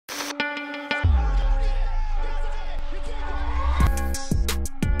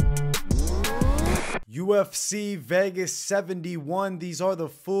UFC Vegas 71. These are the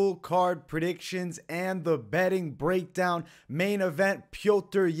full card predictions and the betting breakdown. Main event,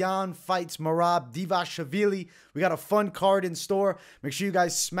 Petr Yan fights Merab Dvalishvili. We got a fun card in store. Make sure you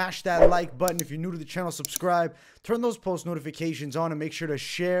guys smash that like button. If you're new to the channel, subscribe. Turn those post notifications on and make sure to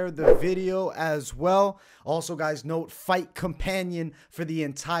share the video as well. Also, guys, note fight companion for the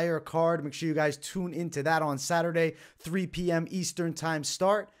entire card. Make sure you guys tune into that on Saturday, 3 p.m. Eastern time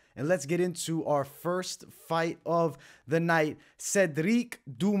start. And let's get into our first fight of the night. Sedriques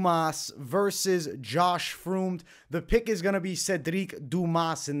Dumas versus Josh Fremd. The pick is going to be Sedriques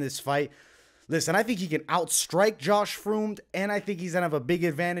Dumas in this fight. Listen, I think he can outstrike Josh Fremd, and I think he's going to have a big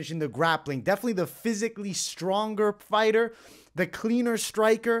advantage in the grappling. Definitely the physically stronger fighter, the cleaner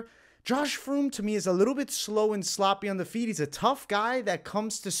striker. Josh Fremd, to me, is a little bit slow and sloppy on the feet. He's a tough guy that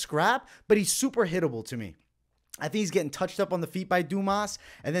comes to scrap, but he's super hittable to me. I think he's getting touched up on the feet by Dumas,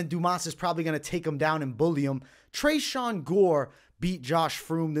 and then Dumas is probably going to take him down and bully him. Tresean Gore beat Josh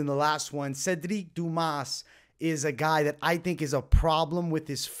Fremd in the last one. Sedriques Dumas is a guy that I think is a problem with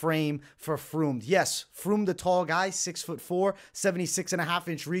his frame for Fremd. Yes, Fremd, the tall guy, 6'4",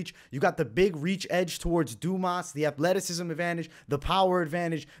 76.5-inch reach. You got the big reach edge towards Dumas, the athleticism advantage, the power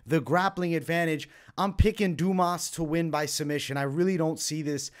advantage, the grappling advantage. I'm picking Dumas to win by submission. I really don't see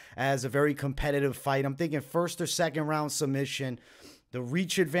this as a very competitive fight. I'm thinking first or second round submission. The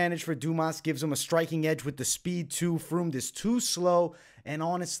reach advantage for Dumas gives him a striking edge with the speed too. Fremd is too slow and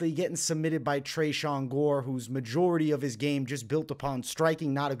honestly getting submitted by Tresean Gore, whose majority of his game just built upon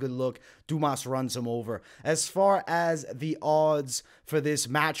striking. Not a good look. Dumas runs him over. As far as the odds for this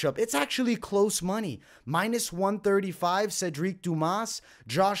matchup, it's actually close money. -135, Sedriques Dumas.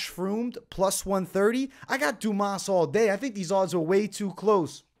 Josh Fremd, +130. I got Dumas all day. I think these odds are way too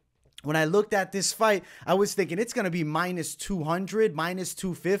close. When I looked at this fight, I was thinking it's going to be -200,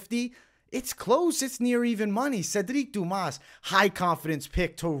 -250. It's close. It's near even money. Sedriques Dumas, high confidence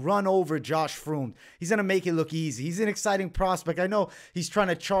pick to run over Josh Fremd. He's going to make it look easy. He's an exciting prospect. I know he's trying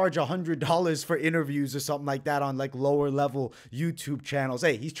to charge $100 for interviews or something like that on like lower level YouTube channels.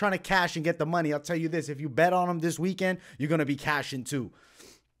 Hey, he's trying to cash and get the money. I'll tell you this, if you bet on him this weekend, you're going to be cashing too.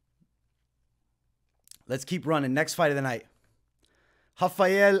 Let's keep running. Next fight of the night.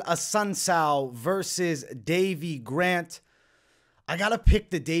 Raphael Assunção versus Davey Grant. I got to pick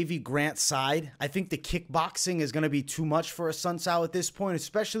the Davey Grant side. I think the kickboxing is going to be too much for Assunção at this point,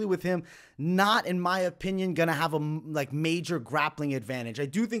 especially with him not, in my opinion, going to have a major grappling advantage. I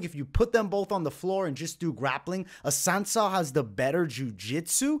do think if you put them both on the floor and just do grappling, Assunção has the better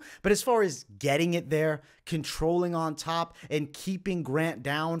jiu-jitsu. But as far as getting it there, controlling on top, and keeping Grant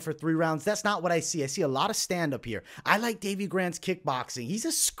down for 3 rounds, that's not what I see. I see a lot of stand-up here. I like Davey Grant's kickboxing. He's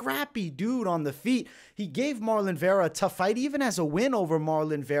a scrappy dude on the feet. He gave Marlon Vera a tough fight. He even has a win over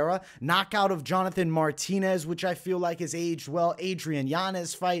Marlon Vera. Knockout of Jonathan Martinez, which I feel like has aged well. Adrian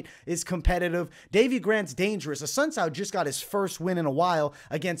Yanez fight is competitive. Davey Grant's dangerous. Assunção just got his first win in a while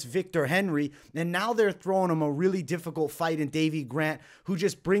against Victor Henry, and now they're throwing him a really difficult fight in Davey Grant, who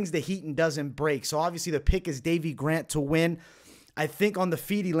just brings the heat and doesn't break. So obviously the pick is Davey Grant to win. I think on the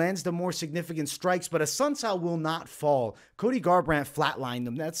feet he lands the more significant strikes, but Assunção will not fall. Cody Garbrandt flatlined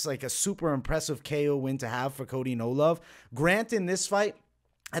him. That's like a super impressive KO win to have for Cody No Love. Grant in this fight,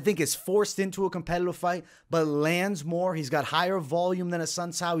 I think is forced into a competitive fight, but lands more. He's got higher volume than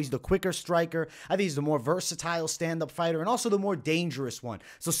Assunção. He's the quicker striker. I think he's the more versatile stand-up fighter and also the more dangerous one.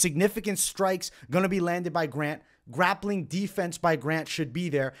 So significant strikes going to be landed by Grant. Grappling defense by Grant should be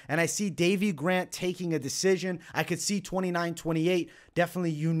there. And I see Davey Grant taking a decision. I could see 29-28.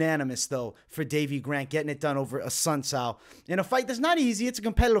 Definitely unanimous, though, for Davey Grant getting it done over Assunção. In a fight that's not easy. It's a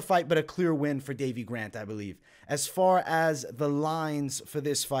competitive fight, but a clear win for Davey Grant, I believe. As far as the lines for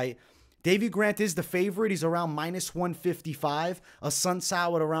this fight, Davey Grant is the favorite. He's around -155.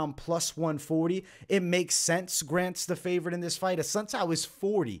 Assunção at around +140. It makes sense Grant's the favorite in this fight. Assunção is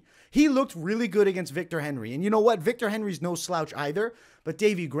 40. He looked really good against Victor Henry. And you know what? Victor Henry's no slouch either, but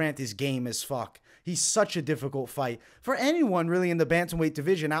Davey Grant is game as fuck. He's such a difficult fight for anyone really in the bantamweight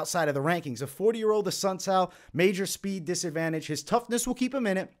division outside of the rankings. A 40-year-old Assunção, major speed disadvantage. His toughness will keep him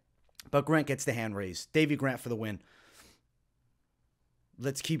in it, but Grant gets the hand raised. Davey Grant for the win.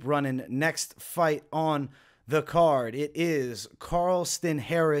 Let's keep running. Next fight on the card. It is Carlston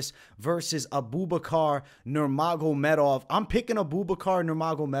Harris versus Abubakar Nurmagomedov. I'm picking Abubakar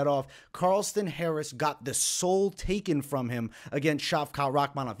Nurmagomedov. Carlston Harris got the soul taken from him against Shavkat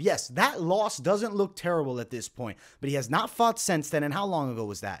Rakhmonov. Yes, that loss doesn't look terrible at this point, but he has not fought since then. And how long ago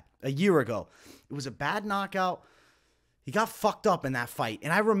was that? A year ago. It was a bad knockout. He got fucked up in that fight.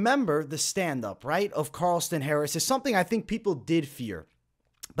 And I remember the stand-up, right, of Carlston Harris is something I think people did fear.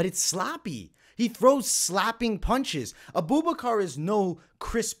 But it's sloppy. He throws slapping punches. Abubakar is no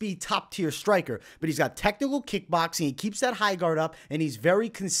crispy top-tier striker, but he's got technical kickboxing. He keeps that high guard up, and he's very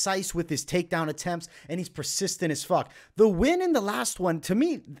concise with his takedown attempts, and he's persistent as fuck. The win in the last one, to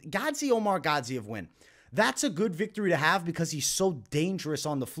me, Omar Gadzhiev win. That's a good victory to have because he's so dangerous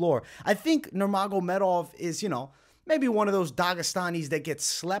on the floor. I think Nurmagomedov is, maybe one of those Dagestanis that gets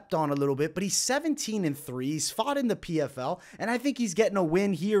slept on a little bit, but he's 17-3. He's fought in the PFL, and I think he's getting a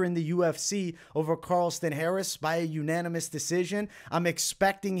win here in the UFC over Carlston Harris by a unanimous decision. I'm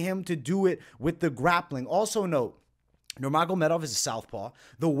expecting him to do it with the grappling. Also note, Nurmagomedov is a southpaw.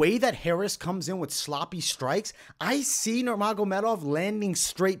 The way that Harris comes in with sloppy strikes, I see Nurmagomedov landing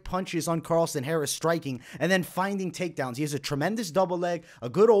straight punches on Carlston Harris striking and then finding takedowns. He has a tremendous double leg, a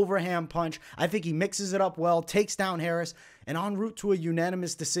good overhand punch. I think he mixes it up well, takes down Harris, and en route to a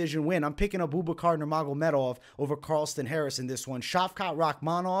unanimous decision win. I'm picking Abubakar Nurmagomedov over Carlston Harris in this one. Shavkat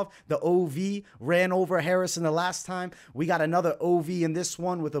Rakhmonov, the OV, ran over Harris in the last time. We got another OV in this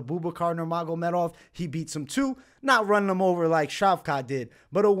one with Abubakar Nurmagomedov. He beats him too. Not running him over like Shavkat did,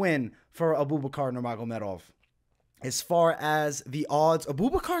 but a win for Abubakar Nurmagomedov. As far as the odds,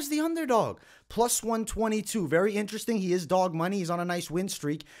 Abubakar's the underdog. Plus 122. Very interesting. He is dog money. He's on a nice win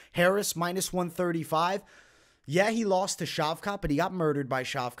streak. Harris minus 135. Yeah, he lost to Shavkat, but he got murdered by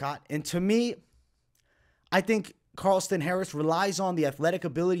Shavkat. And to me, I think Carlston Harris relies on the athletic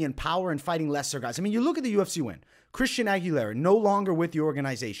ability and power in fighting lesser guys. I mean, you look at the UFC win. Christian Aguilera, no longer with the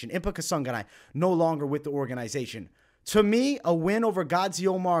organization. Impa Kasanganay, no longer with the organization. To me, a win over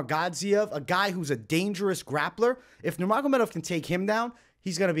Omar Gadzhiev, a guy who's a dangerous grappler. If Nurmagomedov can take him down,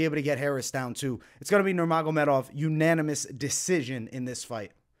 he's going to be able to get Harris down too. It's going to be Nurmagomedov unanimous decision in this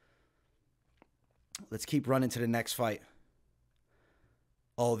fight. Let's keep running to the next fight.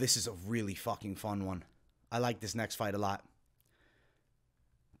 Oh, this is a really fucking fun one. I like this next fight a lot.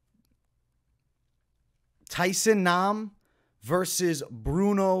 Tyson Nam versus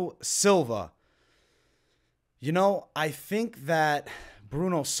Bruno Silva. I think that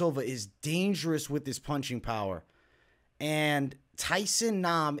Bruno Silva is dangerous with his punching power. And Tyson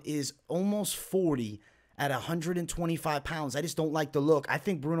Nam is almost 40 at 125 pounds. I just don't like the look. I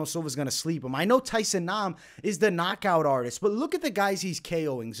think Bruno Silva's going to sleep him. I know Tyson Nam is the knockout artist, but look at the guys he's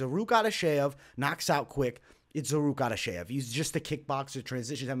KOing. Zaruk Adeshev knocks out quick. It's Zaruk Adeshev. He's just a kickboxer,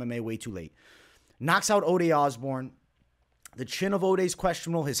 transitions MMA way too late. Knocks out Ode Osborne. The chin of Ode's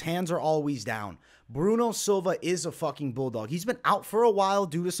questionable. His hands are always down. Bruno Silva is a fucking bulldog. He's been out for a while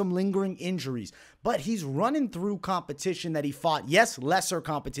due to some lingering injuries, but he's running through competition that he fought. Yes, lesser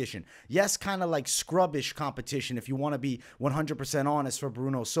competition. Yes, kind of like scrubbish competition if you want to be 100% honest for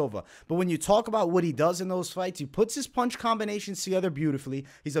Bruno Silva. But when you talk about what he does in those fights, he puts his punch combinations together beautifully.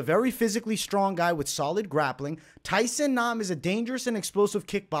 He's a very physically strong guy with solid grappling. Tyson Nam is a dangerous and explosive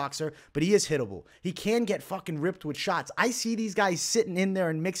kickboxer, but he is hittable. He can get fucking ripped with shots. I see these guys sitting in there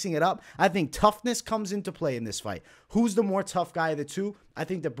and mixing it up. I think toughness comes into play in this fight. Who's the more tough guy of the two? I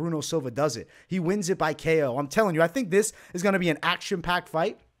think that Bruno Silva does it. He wins it by KO. I'm telling you, I think this is going to be an action-packed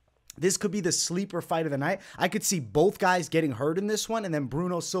fight. This could be the sleeper fight of the night. I could see both guys getting hurt in this one and then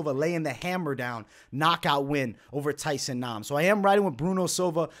Bruno Silva laying the hammer down, knockout win over Tyson Nam. So I am riding with Bruno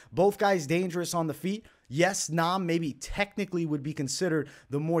Silva. Both guys dangerous on the feet. Yes, Nam maybe technically would be considered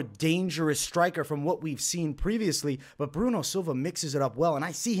the more dangerous striker from what we've seen previously, but Bruno Silva mixes it up well, and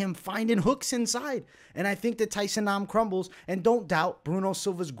I see him finding hooks inside. And I think that Tyson Nam crumbles, and don't doubt Bruno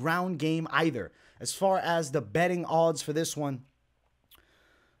Silva's ground game either. As far as the betting odds for this one,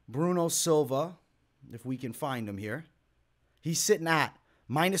 Bruno Silva, if we can find him here, he's sitting at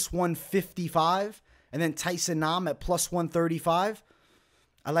minus 155, and then Tyson Nam at plus 135.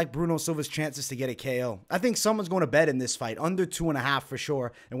 I like Bruno Silva's chances to get a KO. I think someone's going to bet in this fight, under 2.5 for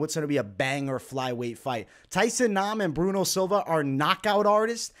sure, and what's going to be a banger flyweight fight. Tyson Nam and Bruno Silva are knockout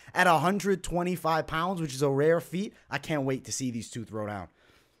artists at 125 pounds, which is a rare feat. I can't wait to see these two throw down.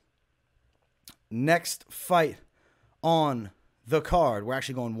 Next fight on the card. We're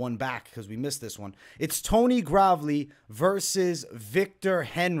actually going one back because we missed this one. It's Tony Gravely versus Victor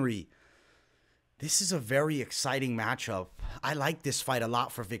Henry. This is a very exciting matchup. I like this fight a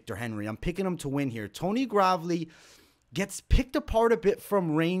lot for Victor Henry. I'm picking him to win here. Tony Gravely gets picked apart a bit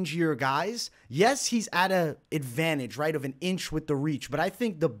from rangier guys. Yes, he's at an advantage, right, of an inch with the reach, but I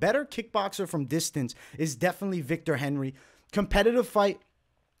think the better kickboxer from distance is definitely Victor Henry. Competitive fight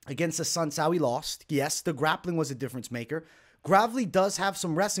against Assunção, he lost. Yes, the grappling was a difference maker. Gravely does have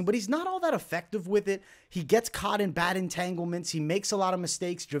some wrestling, but he's not all that effective with it. He gets caught in bad entanglements. He makes a lot of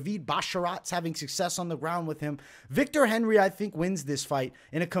mistakes. Javid Basharat's having success on the ground with him. Victor Henry, I think, wins this fight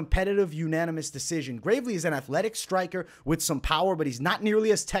in a competitive, unanimous decision. Gravely is an athletic striker with some power, but he's not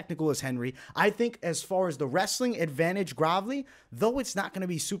nearly as technical as Henry. I think as far as the wrestling advantage, Gravely, though it's not going to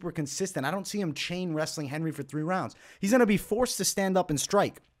be super consistent, I don't see him chain wrestling Henry for 3 rounds. He's going to be forced to stand up and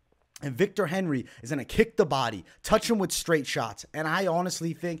strike. And Victor Henry is going to kick the body, touch him with straight shots, and I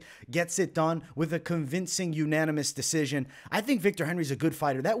honestly think gets it done with a convincing, unanimous decision. I think Victor Henry's a good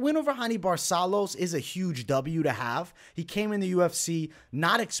fighter. That win over Hani Barcelos is a huge W to have. He came in the UFC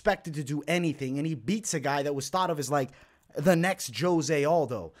not expected to do anything, and he beats a guy that was thought of as like the next Jose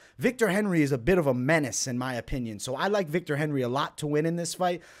Aldo. Victor Henry is a bit of a menace, in my opinion, so I like Victor Henry a lot to win in this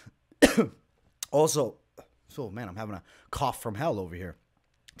fight. Also, man, I'm having a cough from hell over here.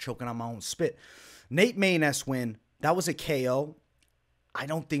 Choking on my own spit. Nate Maynes win. That was a KO. I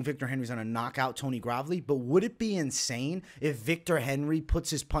don't think Victor Henry's going to knock out Tony Gravely, but would it be insane if Victor Henry puts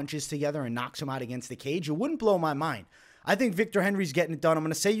his punches together and knocks him out against the cage? It wouldn't blow my mind. I think Victor Henry's getting it done. I'm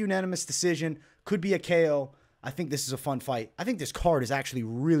going to say unanimous decision. Could be a KO. I think this is a fun fight. I think this card is actually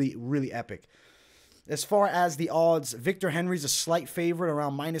really, really epic. As far as the odds, Victor Henry's a slight favorite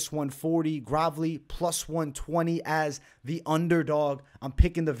around -140. Gravely +120 as the underdog. I'm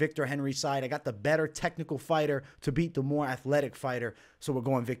picking the Victor Henry side. I got the better technical fighter to beat the more athletic fighter. So we're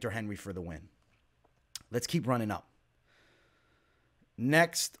going Victor Henry for the win. Let's keep running up.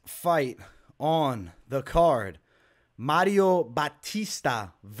 Next fight on the card. Mario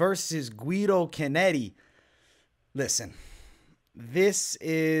Bautista versus Guido Cannetti. Listen. This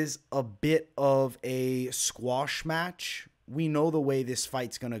is a bit of a squash match. We know the way this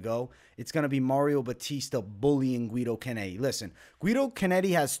fight's going to go. It's going to be Mario Bautista bullying Guido Cannetti. Listen, Guido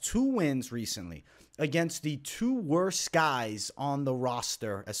Cannetti has 2 wins recently against the 2 worst guys on the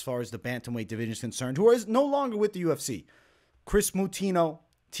roster as far as the bantamweight division is concerned, who is no longer with the UFC. Chris Mutino,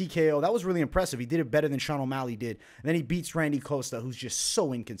 TKO. That was really impressive. He did it better than Sean O'Malley did. And then he beats Randy Costa, who's just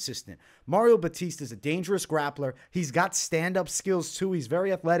so inconsistent. Mario Bautista is a dangerous grappler. He's got stand-up skills, too. He's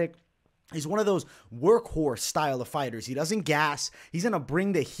very athletic. He's one of those workhorse style of fighters. He doesn't gas. He's going to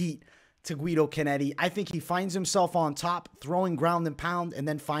bring the heat to Guido Cannetti. I think he finds himself on top, throwing ground and pound, and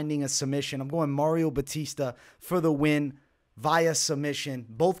then finding a submission. I'm going Mario Bautista for the win via submission.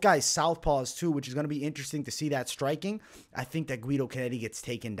 Both guys southpaws too, which is going to be interesting to see that striking. I think that Guido Cannetti gets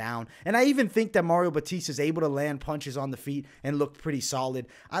taken down. And I even think that Mario Bautista is able to land punches on the feet and look pretty solid.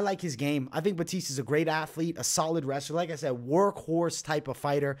 I like his game. I think Bautista's a great athlete, a solid wrestler. Like I said, workhorse type of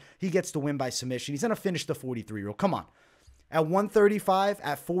fighter. He gets the win by submission. He's going to finish the 43-year-old. Come on. At 135,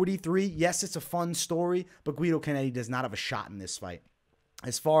 at 43, yes, it's a fun story, but Guido Cannetti does not have a shot in this fight.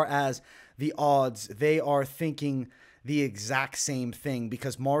 As far as the odds, they are thinking the exact same thing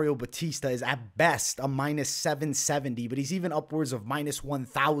because Mario Bautista is at best a -770, but he's even upwards of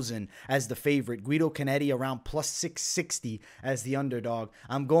 -1,000 as the favorite. Guido Cannetti around +660 as the underdog.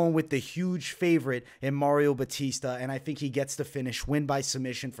 I'm going with the huge favorite in Mario Bautista, and I think he gets the finish. Win by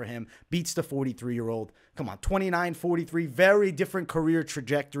submission for him. Beats the 43-year-old. Come on, 29, 43, very different career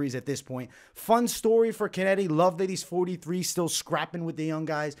trajectories at this point. Fun story for Cannetti. Love that he's 43, still scrapping with the young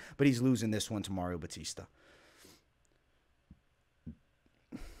guys, but he's losing this one to Mario Bautista.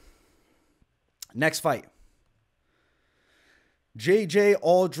 Next fight. JJ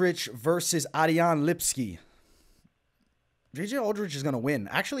Aldrich versus Ariane Lipski. JJ Aldrich is going to win.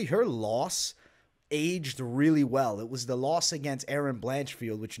 Actually, her loss aged really well. It was the loss against Erin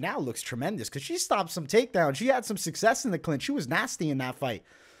Blanchfield, which now looks tremendous because she stopped some takedowns. She had some success in the clinch. She was nasty in that fight.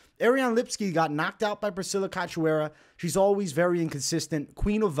 Ariane Lipski got knocked out by Priscilla Cachoeira. She's always very inconsistent.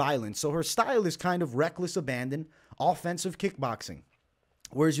 Queen of violence. So her style is kind of reckless abandon, offensive kickboxing.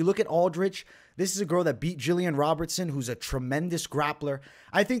 Whereas you look at Aldrich, this is a girl that beat Jillian Robertson, who's a tremendous grappler.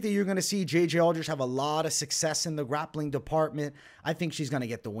 I think that you're going to see JJ Aldrich have a lot of success in the grappling department. I think she's going to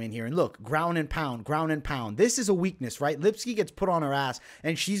get the win here. And look, ground and pound, ground and pound. This is a weakness, right? Lipski gets put on her ass,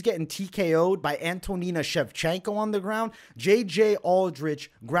 and she's getting TKO'd by Antonina Shevchenko on the ground. JJ Aldrich,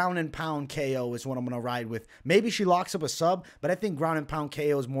 ground and pound KO is what I'm going to ride with. Maybe she locks up a sub, but I think ground and pound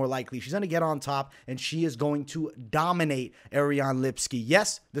KO is more likely. She's going to get on top, and she is going to dominate Ariane Lipski.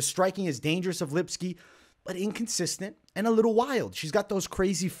 Yes, the striking is dangerous of Lipski, but inconsistent and a little wild. She's got those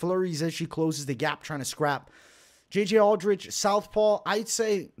crazy flurries as she closes the gap trying to scrap. JJ Aldrich, southpaw, I'd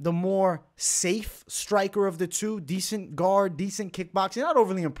say the more safe striker of the two. Decent guard, decent kickboxing, not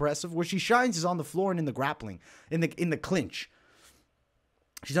overly impressive. Where she shines is on the floor and in the grappling, in the clinch.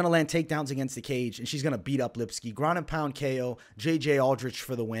 She's going to land takedowns against the cage, and she's going to beat up Lipski. Ground and pound KO, JJ Aldrich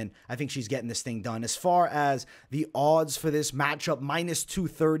for the win. I think she's getting this thing done. As far as the odds for this matchup, minus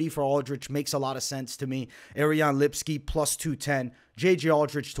 230 for Aldrich makes a lot of sense to me. Ariane Lipski, plus 210. JJ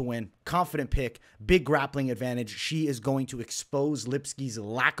Aldrich to win. Confident pick. Big grappling advantage. She is going to expose Lipski's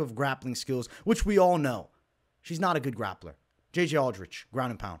lack of grappling skills, which we all know. She's not a good grappler. JJ Aldrich, ground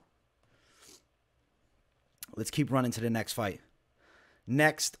and pound. Let's keep running to the next fight.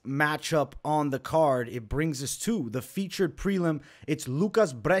 Next matchup on the card, it brings us to the featured prelim. It's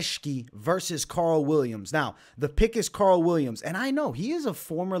Łukasz Brzeski versus Carl Williams. Now, the pick is Carl Williams, and I know he is a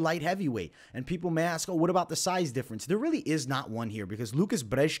former light heavyweight, and people may ask, oh, what about the size difference? There really is not one here because Łukasz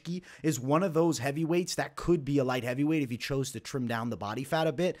Brzeski is one of those heavyweights that could be a light heavyweight if he chose to trim down the body fat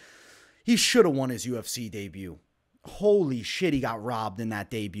a bit. He should have won his UFC debut. Holy shit, he got robbed in that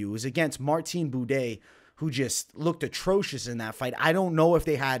debut. It was against Martin Boudet, who just looked atrocious in that fight. I don't know if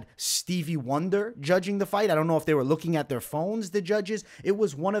they had Stevie Wonder judging the fight. I don't know if they were looking at their phones, the judges. It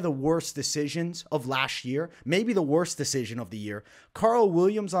was one of the worst decisions of last year, maybe the worst decision of the year. Carl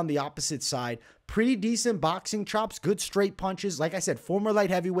Williams on the opposite side, pretty decent boxing chops, good straight punches. Like I said, former light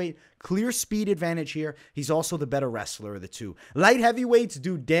heavyweight, clear speed advantage here. He's also the better wrestler of the two. Light heavyweights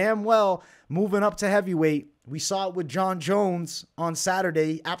do damn well moving up to heavyweight. We saw it with John Jones on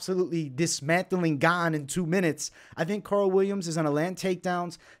Saturday, absolutely dismantling Gane in 2 minutes. I think Carl Williams is going to land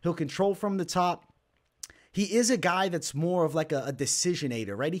takedowns. He'll control from the top. He is a guy that's more of like a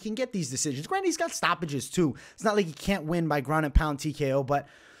decisionator, right? He can get these decisions. Granted, he's got stoppages too. It's not like he can't win by ground and pound TKO, but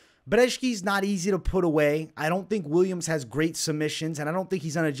Brzeski's not easy to put away. I don't think Williams has great submissions, and I don't think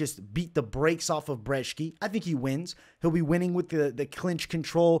he's going to just beat the brakes off of Brzeski. I think he wins. He'll be winning with the clinch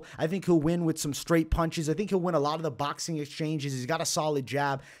control. I think he'll win with some straight punches. I think he'll win a lot of the boxing exchanges. He's got a solid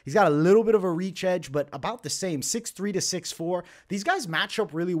jab. He's got a little bit of a reach edge, but about the same, 6'3" to 6'4". These guys match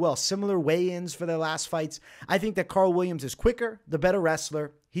up really well. Similar weigh-ins for their last fights. I think that Carl Williams is quicker, the better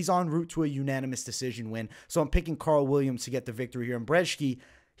wrestler. He's en route to a unanimous decision win, so I'm picking Carl Williams to get the victory here. And Brzeski,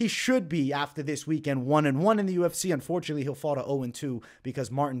 he should be, after this weekend, 1-1 in the UFC. Unfortunately, he'll fall to 0-2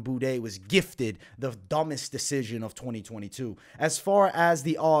 because Martin Boudet was gifted the dumbest decision of 2022. As far as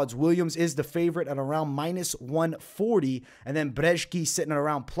the odds, Williams is the favorite at around minus 140, and then Brzeski sitting at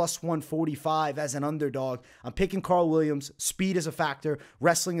around plus 145 as an underdog. I'm picking Carl Williams. Speed is a factor.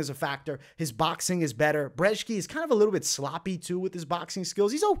 Wrestling is a factor. His boxing is better. Brzeski is kind of a little bit sloppy, too, with his boxing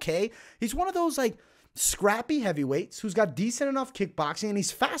skills. He's okay. He's one of those, like, scrappy heavyweights who's got decent enough kickboxing, and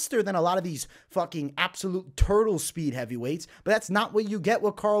he's faster than a lot of these fucking absolute turtle speed heavyweights, but that's not what you get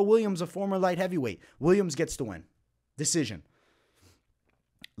with Carl Williams, a former light heavyweight. Williams gets the win. Decision.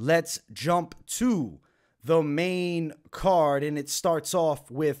 Let's jump to the main card, and it starts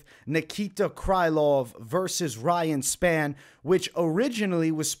off with Nikita Krylov versus Ryan Spann, which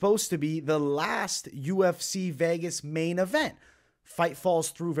originally was supposed to be the last UFC Vegas main event. Fight falls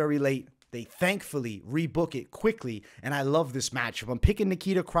through very late. They thankfully rebook it quickly, and I love this matchup. I'm picking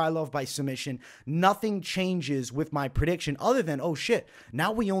Nikita Krylov by submission. Nothing changes with my prediction other than, oh shit,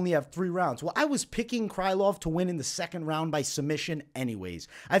 now we only have 3 rounds. Well, I was picking Krylov to win in the second round by submission anyways.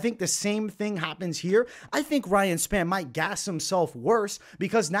 I think the same thing happens here. I think Ryan Spann might gas himself worse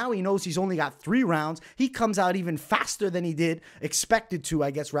because now he knows he's only got 3 rounds. He comes out even faster than he did, expected to,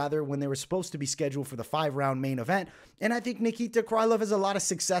 I guess, rather, when they were supposed to be scheduled for the 5-round main event. And I think Nikita Krylov has a lot of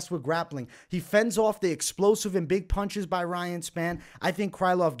success with grappling. He fends off the explosive and big punches by Ryan Spann. I think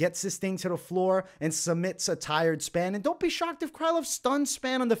Krylov gets this thing to the floor and submits a tired Spann. And don't be shocked if Krylov stuns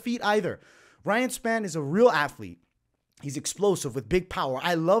Spann on the feet either. Ryan Spann is a real athlete. He's explosive with big power.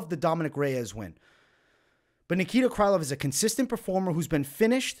 I love the Dominic Reyes win. But Nikita Krylov is a consistent performer who's been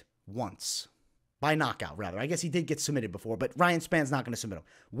finished once. By knockout, rather. I guess he did get submitted before, but Ryan Spann's not going to submit him.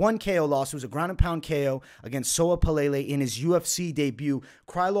 1 KO loss. It was a ground and pound KO against Soa Palele in his UFC debut.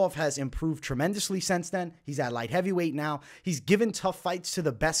 Krylov has improved tremendously since then. He's at light heavyweight now. He's given tough fights to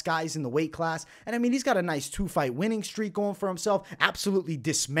the best guys in the weight class. And I mean, he's got a nice 2-fight winning streak going for himself. Absolutely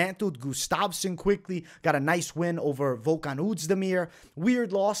dismantled Gustafsson quickly. Got a nice win over Volkan Oezdemir.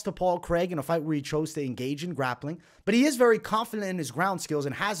 Weird loss to Paul Craig in a fight where he chose to engage in grappling. But he is very confident in his ground skills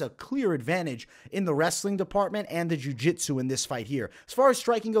and has a clear advantage in the wrestling department and the jiu-jitsu in this fight here. As far as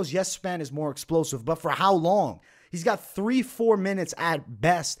striking goes, yes, Spann is more explosive, but for how long? He's got 3-4 minutes at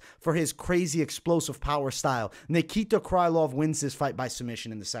best for his crazy explosive power style. Nikita Krylov wins this fight by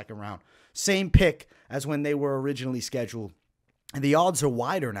submission in the second round. Same pick as when they were originally scheduled. And the odds are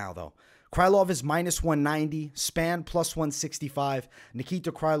wider now, though. Krylov is minus 190, Spann plus 165,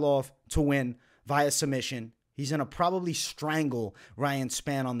 Nikita Krylov to win via submission. He's going to probably strangle Ryan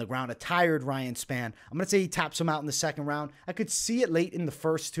Spann on the ground, a tired Ryan Spann. I'm going to say he taps him out in the second round. I could see it late in the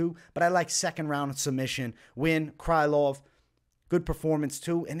first two, but I like second round submission. Win, Krylov. Good performance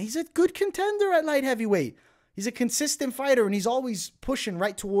too. And he's a good contender at light heavyweight. He's a consistent fighter, and he's always pushing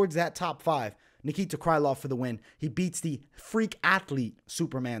right towards that top 5. Nikita Krylov for the win. He beats the freak athlete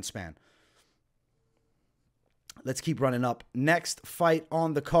Superman Spann. Let's keep running up. Next fight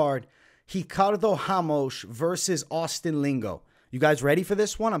on the card, Ricardo Ramos versus Austin Lingo. You guys ready for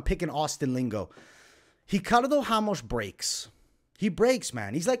this one? I'm picking Austin Lingo. Ricardo Ramos breaks. He breaks,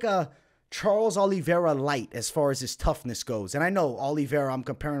 man. He's like a Charles Oliveira light as far as his toughness goes. And I know Oliveira, I'm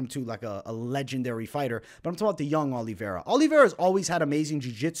comparing him to like a legendary fighter, but I'm talking about the young Oliveira. Oliveira's always had amazing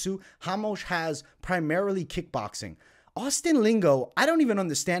jiu-jitsu. Ramos has primarily kickboxing. Austin Lingo, I don't even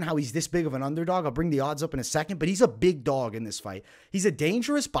understand how he's this big of an underdog. I'll bring the odds up in a second, but he's a big dog in this fight. He's a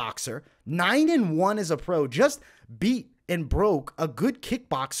dangerous boxer, 9-1 as a pro, just beat and broke a good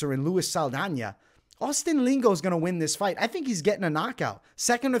kickboxer in Luis Saldana. Austin Lingo is going to win this fight. I think he's getting a knockout.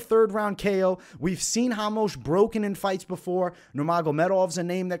 Second or third round KO. We've seen Ramos broken in fights before. Nurmagomedov's a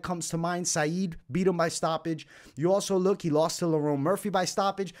name that comes to mind. Saeed beat him by stoppage. You also look, he lost to Lerone Murphy by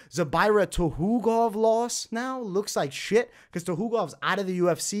stoppage. Zabira Tohugov lost now. Looks like shit because Tohugov's out of the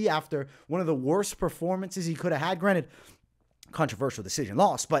UFC after one of the worst performances he could have had. Granted, controversial decision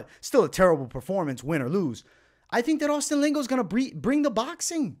loss, but still a terrible performance, win or lose. I think that Austin Lingo is going to bring the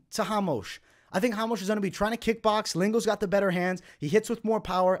boxing to Ramos. I think Ramos is going to be trying to kickbox. Lingo's got the better hands. He hits with more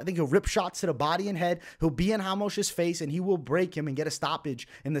power. I think he'll rip shots to the body and head. He'll be in Ramos' face, and he will break him and get a stoppage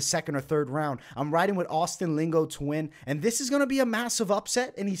in the second or third round. I'm riding with Austin Lingo to win, and this is going to be a massive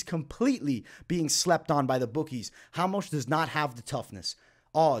upset, and he's completely being slept on by the bookies. Ramos does not have the toughness.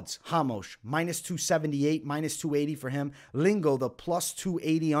 Odds, Ramos, -278, -280 for him. Lingo, the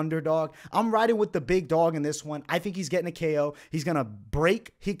 +280 underdog. I'm riding with the big dog in this one. I think he's getting a KO. He's going to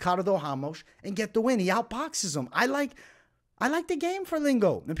break Ricardo Ramos and get the win. He outboxes him. I like the game for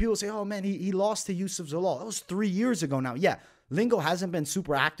Lingo. And people say, oh, man, he lost to Youssef Zalal. That was 3 years ago now. Yeah, Lingo hasn't been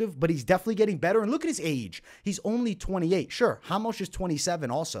super active, but he's definitely getting better. And look at his age. He's only 28. Sure, Ramos is 27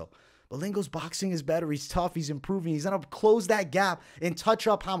 also. But Lingo's boxing is better. He's tough. He's improving. He's going to close that gap and touch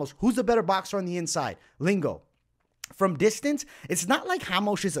up Ramos. Who's the better boxer on the inside? Lingo. From distance, it's not like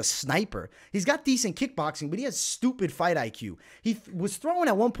Ramos is a sniper. He's got decent kickboxing, but he has stupid fight IQ. He was throwing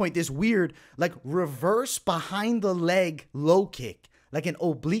at one point this weird, like, reverse behind the leg low kick. Like an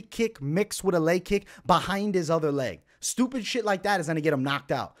oblique kick mixed with a leg kick behind his other leg. Stupid shit like that is going to get him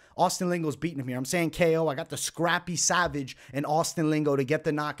knocked out. Austin Lingo's beating him here. I'm saying KO. I got the scrappy savage in Austin Lingo to get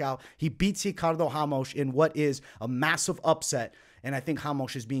the knockout. He beats Ricardo Ramos in what is a massive upset. And I think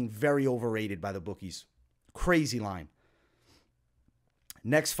Ramos is being very overrated by the bookies. Crazy line.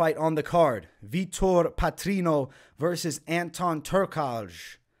 Next fight on the card. Vitor Petrino versus Anton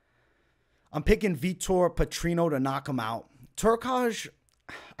Turkalj. I'm picking Vitor Petrino to knock him out. Turkalj,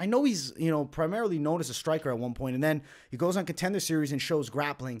 I know he's, primarily known as a striker at one point, and then he goes on Contender Series and shows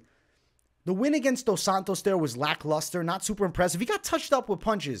grappling. The win against Dos Santos there was lackluster, not super impressive. He got touched up with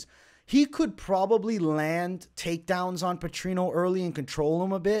punches. He could probably land takedowns on Petrino early and control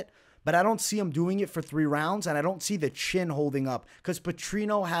him a bit, but I don't see him doing it for 3 rounds, and I don't see the chin holding up because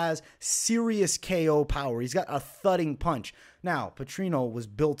Petrino has serious KO power. He's got a thudding punch. Now, Petrino was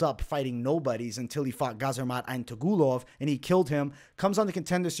built up fighting nobodies until he fought Gazarmat Antagulov, and he killed him. Comes on the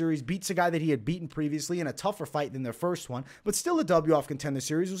Contender Series, beats a guy that he had beaten previously in a tougher fight than their first one, but still a W off Contender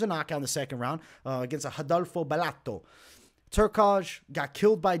Series. It was a knockout in the second round against a Rodolfo Balato. Turkalj got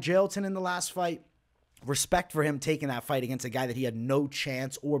killed by Jailton in the last fight. Respect for him taking that fight against a guy that he had no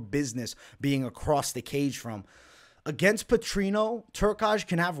chance or business being across the cage from. Against Petrino, Turkalj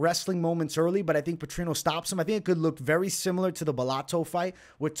can have wrestling moments early, but I think Petrino stops him. I think it could look very similar to the Balato fight,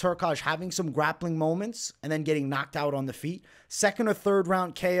 with Turkalj having some grappling moments and then getting knocked out on the feet. Second or third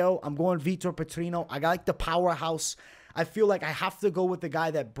round KO, I'm going Vitor Petrino. I like the powerhouse. I feel like I have to go with the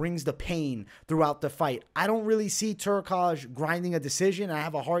guy that brings the pain throughout the fight. I don't really see Turkalj grinding a decision. I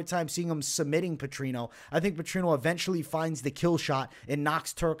have a hard time seeing him submitting Petrino. I think Petrino eventually finds the kill shot and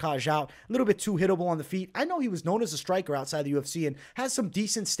knocks Turkalj out. A little bit too hittable on the feet. I know he was known as a striker outside the UFC and has some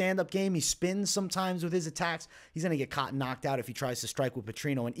decent stand-up game. He spins sometimes with his attacks. He's going to get caught and knocked out if he tries to strike with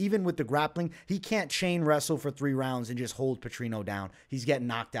Petrino. And even with the grappling, he can't chain wrestle for 3 rounds and just hold Petrino down. He's getting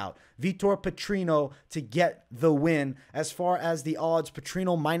knocked out. Vitor Petrino to get the win. As far as the odds,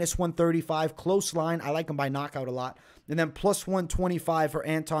 Petrino -135, close line. I like him by knockout a lot. And then +125 for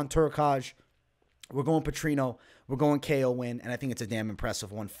Anton Turkalj. We're going Petrino. We're going KO win. And I think it's a damn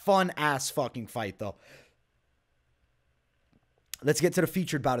impressive one. Fun ass fucking fight though. Let's get to the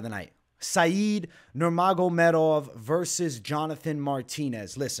featured bout of the night. Said Nurmagomedov versus Jonathan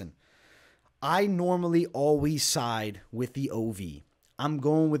Martinez. Listen, I normally always side with the OV. I'm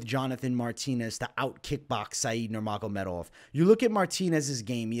going with Jonathan Martinez to out-kickbox Said Nurmagomedov. You look at Martinez's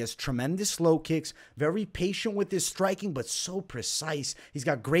game. He has tremendous low kicks, very patient with his striking, but so precise. He's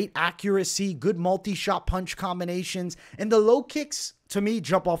got great accuracy, good multi-shot punch combinations, and the low kicks, to me,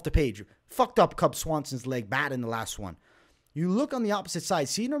 jump off the page. Fucked up Cub Swanson's leg bad in the last one. You look on the opposite side.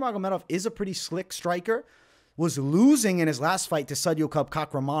 Said Nurmagomedov is a pretty slick striker. Was losing in his last fight to Sudyokub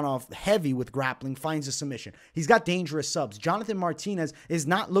Romanov heavy with grappling, finds a submission. He's got dangerous subs. Jonathan Martinez is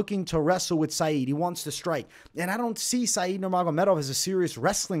not looking to wrestle with Said. He wants to strike. And I don't see Said Nurmagomedov as a serious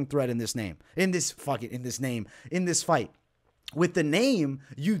wrestling threat in this fight. With the name,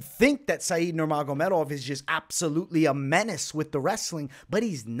 you'd think that Said Nurmagomedov is just absolutely a menace with the wrestling, but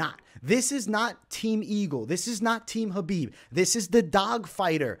he's not. This is not Team Eagle. This is not Team Khabib. This is the dog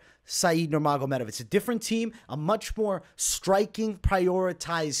fighter, Said Nurmagomedov. It's a different team, a much more striking,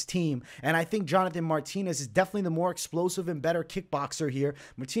 prioritized team. And I think Jonathan Martinez is definitely the more explosive and better kickboxer here.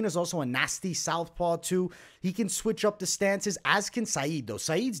 Martinez also a nasty southpaw too. He can switch up the stances, as can Said, though.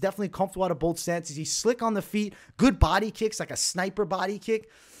 Said's definitely comfortable out of both stances. He's slick on the feet, good body kicks, like a sniper body kick.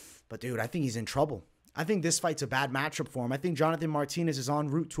 But dude, I think he's in trouble. I think this fight's a bad matchup for him. I think Jonathan Martinez is en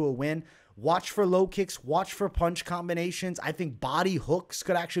route to a win. Watch for low kicks. Watch for punch combinations. I think body hooks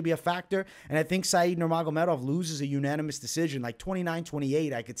could actually be a factor. And I think Said Nurmagomedov loses a unanimous decision, like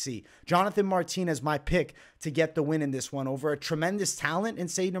 29-28 I could see. Jonathan Martinez, my pick to get the win in this one over a tremendous talent in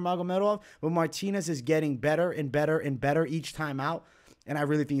Said Nurmagomedov. But Martinez is getting better and better and better each time out. And I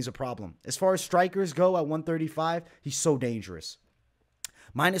really think he's a problem. As far as strikers go at 135, he's so dangerous.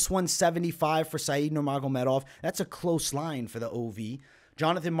 Minus 175 for Said Nurmagomedov. That's a close line for the OV.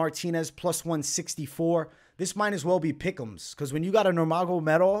 Jonathan Martinez plus 164. This might as well be pick'ems, because when you got a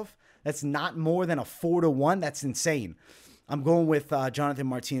Nurmagomedov that's not more than a 4-1, that's insane. I'm going with Jonathan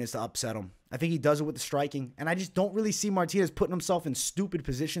Martinez to upset him. I think he does it with the striking, and I just don't really see Martinez putting himself in stupid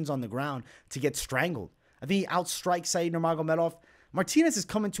positions on the ground to get strangled. I think he outstrikes Said Nurmagomedov. Martinez is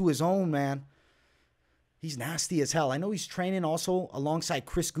coming to his own, man. He's nasty as hell. I know he's training also alongside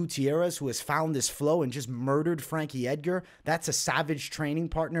Chris Gutierrez, who has found this flow and just murdered Frankie Edgar. That's a savage training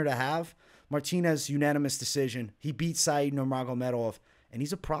partner to have. Martinez, unanimous decision. He beat Said Nurmagomedov, and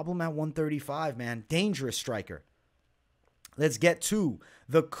he's a problem at 135, man. Dangerous striker. Let's get to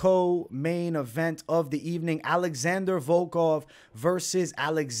the co-main event of the evening. Alexander Volkov versus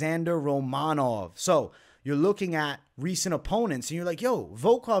Alexander Romanov. So, you're looking at recent opponents and you're like, yo,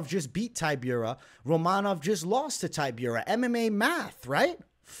 Volkov just beat Tybura. Romanov just lost to Tybura. MMA math, right?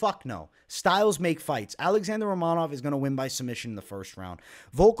 Fuck no. Styles make fights. Alexander Romanov is going to win by submission in the first round.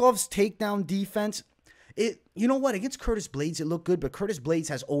 Volkov's takedown defense, you know what? Against Curtis Blaydes, it looked good, but Curtis Blaydes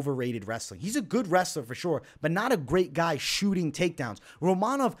has overrated wrestling. He's a good wrestler for sure, but not a great guy shooting takedowns.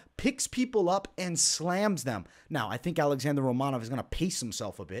 Romanov picks people up and slams them. Now, I think Alexander Romanov is going to pace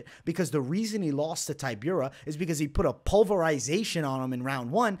himself a bit, because the reason he lost to Tybura is because he put a pulverization on him in round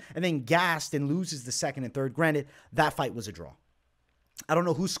one and then gassed and loses the second and third. Granted, that fight was a draw. I don't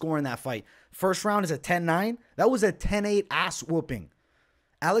know who's scoring that fight. First round is a 10-9. That was a 10-8 ass whooping.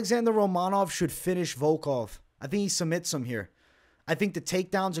 Alexander Romanov should finish Volkov. I think he submits him here. I think the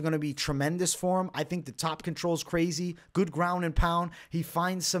takedowns are going to be tremendous for him. I think the top control is crazy. Good ground and pound. He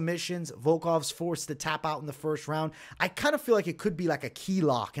finds submissions. Volkov's forced to tap out in the first round. I kind of feel like it could be like a key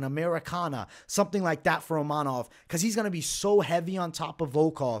lock, an Americana, something like that for Romanov, because he's going to be so heavy on top of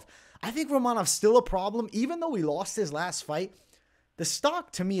Volkov. I think Romanov's still a problem, even though he lost his last fight. The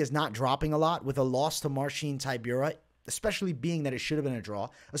stock, to me, is not dropping a lot with a loss to Marcin Tybura, especially being that it should have been a draw,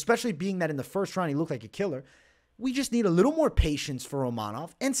 especially being that in the first round he looked like a killer. We just need a little more patience for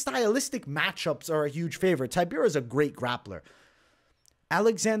Romanov, and stylistic matchups are a huge favorite. Tybura is a great grappler.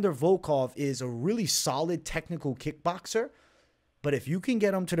 Alexander Volkov is a really solid technical kickboxer, but if you can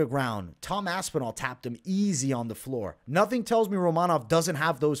get him to the ground, Tom Aspinall tapped him easy on the floor. Nothing tells me Romanov doesn't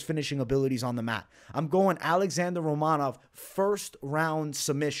have those finishing abilities on the mat. I'm going Alexander Romanov, first round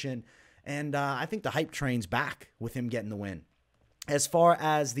submission. And I think the hype train's back with him getting the win. As far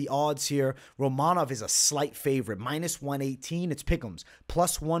as the odds here, Romanov is a slight favorite. Minus 118, it's pick'ems.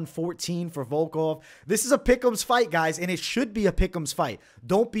 Plus 114 for Volkov. This is a pick'ems fight, guys, and it should be a pick'ems fight.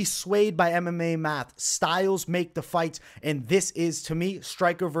 Don't be swayed by MMA math. Styles make the fights, and this is, to me,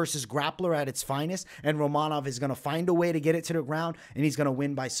 striker versus grappler at its finest, and Romanov is going to find a way to get it to the ground, and he's going to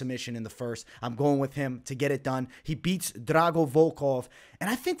win by submission in the first. I'm going with him to get it done. He beats Drago Volkov, and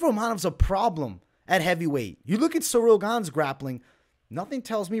I think Romanov's a problem at heavyweight. You look at Cyril Gane's grappling, nothing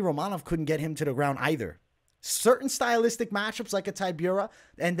tells me Romanov couldn't get him to the ground either. Certain stylistic matchups like a Tybura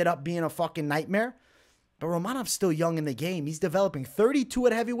ended up being a fucking nightmare. But Romanov's still young in the game. He's developing. 32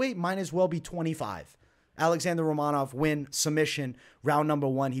 at heavyweight, might as well be 25. Alexander Romanov win, submission, round number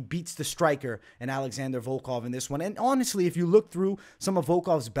 1. He beats the striker and Alexander Volkov in this one. And honestly, if you look through some of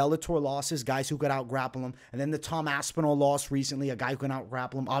Volkov's Bellator losses, guys who could out-grapple him, and then the Tom Aspinall loss recently, a guy who can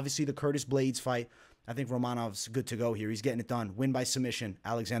out-grapple him. Obviously, the Curtis Blades fight. I think Romanov's good to go here. He's getting it done. Win by submission,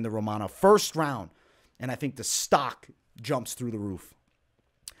 Alexander Romanov. First round. And I think the stock jumps through the roof.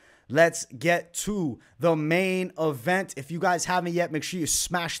 Let's get to the main event. If you guys haven't yet, make sure you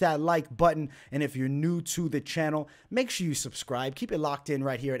smash that like button. And if you're new to the channel, make sure you subscribe. Keep it locked in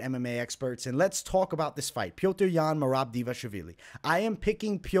right here at MMA Experts. And let's talk about this fight. Petr Yan, Merab Dvalishvili. I am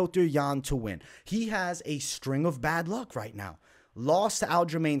picking Petr Yan to win. He has a string of bad luck right now. Lost to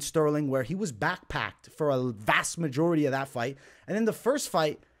Aljamain Sterling, where he was backpacked for a vast majority of that fight. And then the first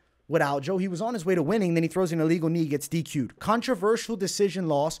fight with Aljo, he was on his way to winning, then he throws an illegal knee, gets DQ'd. Controversial decision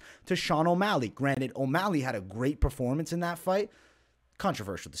loss to Sean O'Malley. Granted, O'Malley had a great performance in that fight.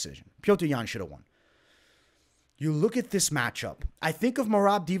 Controversial decision. Petr Yan should have won. You look at this matchup. I think of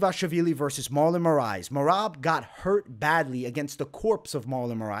Merab Dvalishvili versus Marlon Moraes. Merab got hurt badly against the corpse of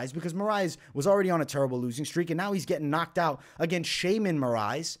Marlon Moraes because Moraes was already on a terrible losing streak, and now he's getting knocked out against Shaman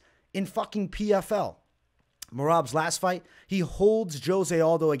Moraes in fucking PFL. Merab's last fight, he holds Jose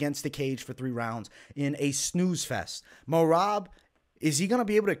Aldo against the cage for 3 rounds in a snooze fest. Merab, is he going to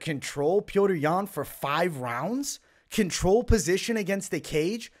be able to control Petr Yan for 5 rounds? Control position against the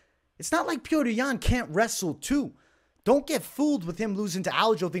cage? It's not like Petr Yan can't wrestle too. Don't get fooled with him losing to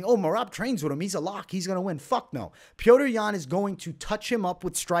Aljo thinking, oh, Merab trains with him. He's a lock. He's going to win. Fuck no. Petr Yan is going to touch him up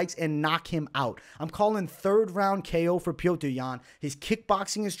with strikes and knock him out. I'm calling 3rd round KO for Petr Yan. His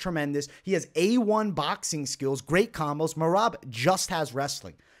kickboxing is tremendous. He has A1 boxing skills, great combos. Merab just has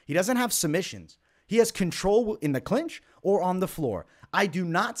wrestling. He doesn't have submissions. He has control in the clinch or on the floor. I do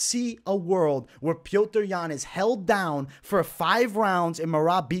not see a world where Petr Yan is held down for 5 rounds and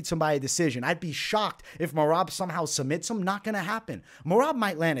Merab beats him by a decision. I'd be shocked if Merab somehow submits him. Not going to happen. Merab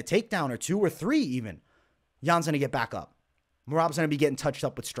might land a takedown or 2 or 3 even. Yan's going to get back up. Merab's going to be getting touched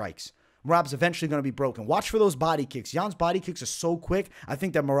up with strikes. Merab's eventually going to be broken. Watch for those body kicks. Yan's body kicks are so quick, I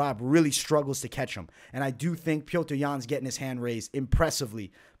think that Merab really struggles to catch him. And I do think Petr Yan's getting his hand raised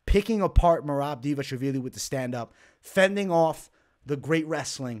impressively, picking apart Merab Dvalishvili with the stand-up, fending off the great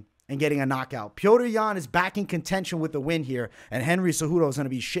wrestling, and getting a knockout. Petr Yan is back in contention with the win here, and Henry Cejudo is going to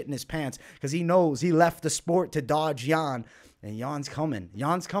be shitting his pants because he knows he left the sport to dodge Yan, and Yan's coming.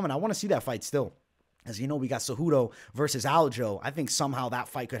 Yan's coming. I want to see that fight still. As you know, we got Cejudo versus Aljo. I think somehow that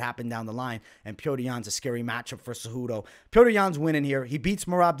fight could happen down the line, and Petr Yan's a scary matchup for Cejudo. Petr Yan's winning here. He beats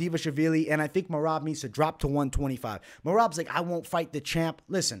Merab Dvalishvili, and I think Merab needs to drop to 125. Merab's like, I won't fight the champ.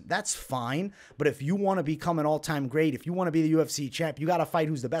 Listen, that's fine, but if you want to become an all-time great, if you want to be the UFC champ, you got to fight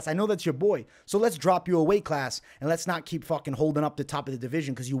who's the best. I know that's your boy, so let's drop you a weight class, and let's not keep fucking holding up the top of the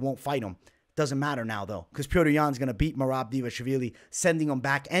division because you won't fight him. Doesn't matter now, though, because Petr Yan's going to beat Merab Dvalishvili, sending him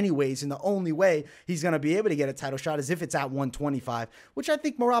back anyways, and the only way he's going to be able to get a title shot is if it's at 125, which I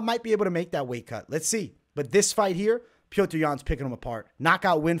think Merab might be able to make that weight cut. Let's see. But this fight here, Petr Yan's picking him apart.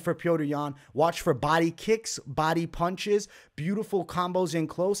 Knockout win for Petr Yan. Watch for body kicks, body punches, beautiful combos in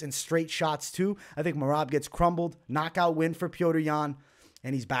close, and straight shots, too. I think Merab gets crumbled. Knockout win for Petr Yan,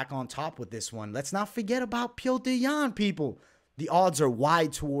 and he's back on top with this one. Let's not forget about Petr Yan, people. The odds are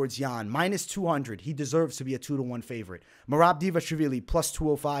wide towards Yan, minus 200. He deserves to be a 2-1 favorite. Merab Dvalishvili, plus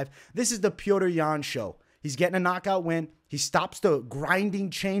 205. This is the Petr Yan show. He's getting a knockout win. He stops the grinding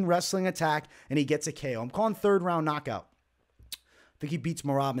chain wrestling attack, and he gets a KO. I'm calling 3rd round knockout. I think he beats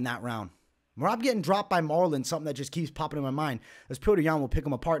Merab in that round. Merab getting dropped by Marlon, something that just keeps popping in my mind, as Petr Yan will pick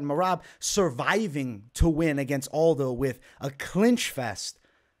him apart. And Merab surviving to win against Aldo with a clinch fest.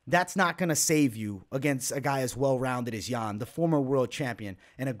 That's not going to save you against a guy as well-rounded as Yan, the former world champion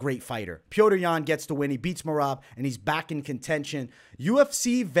and a great fighter. Petr Yan gets the win. He beats Merab, and he's back in contention.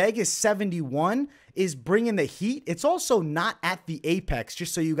 UFC Vegas 71 is bringing the heat. It's also not at the Apex,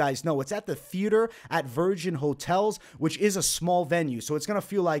 just so you guys know. It's at the theater at Virgin Hotels, which is a small venue. So it's going to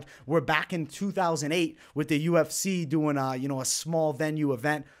feel like we're back in 2008 with the UFC doing a small venue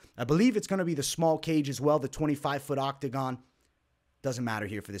event. I believe it's going to be the small cage as well, the 25-foot octagon. Doesn't matter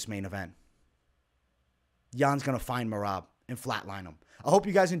here for this main event. Yan's going to find Merab and flatline him. I hope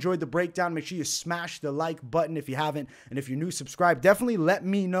you guys enjoyed the breakdown. Make sure you smash the like button if you haven't. And if you're new, subscribe. Definitely let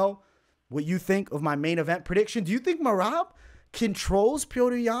me know what you think of my main event prediction. Do you think Merab controls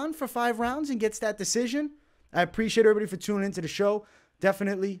Petr Yan for 5 rounds and gets that decision? I appreciate everybody for tuning into the show.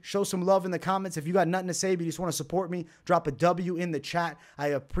 definitely show some love in the comments. If you got nothing to say, but you just want to support me, drop a W in the chat. I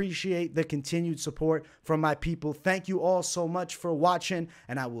appreciate the continued support from my people. Thank you all so much for watching,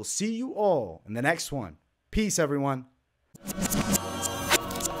 and I will see you all in the next one. Peace, everyone.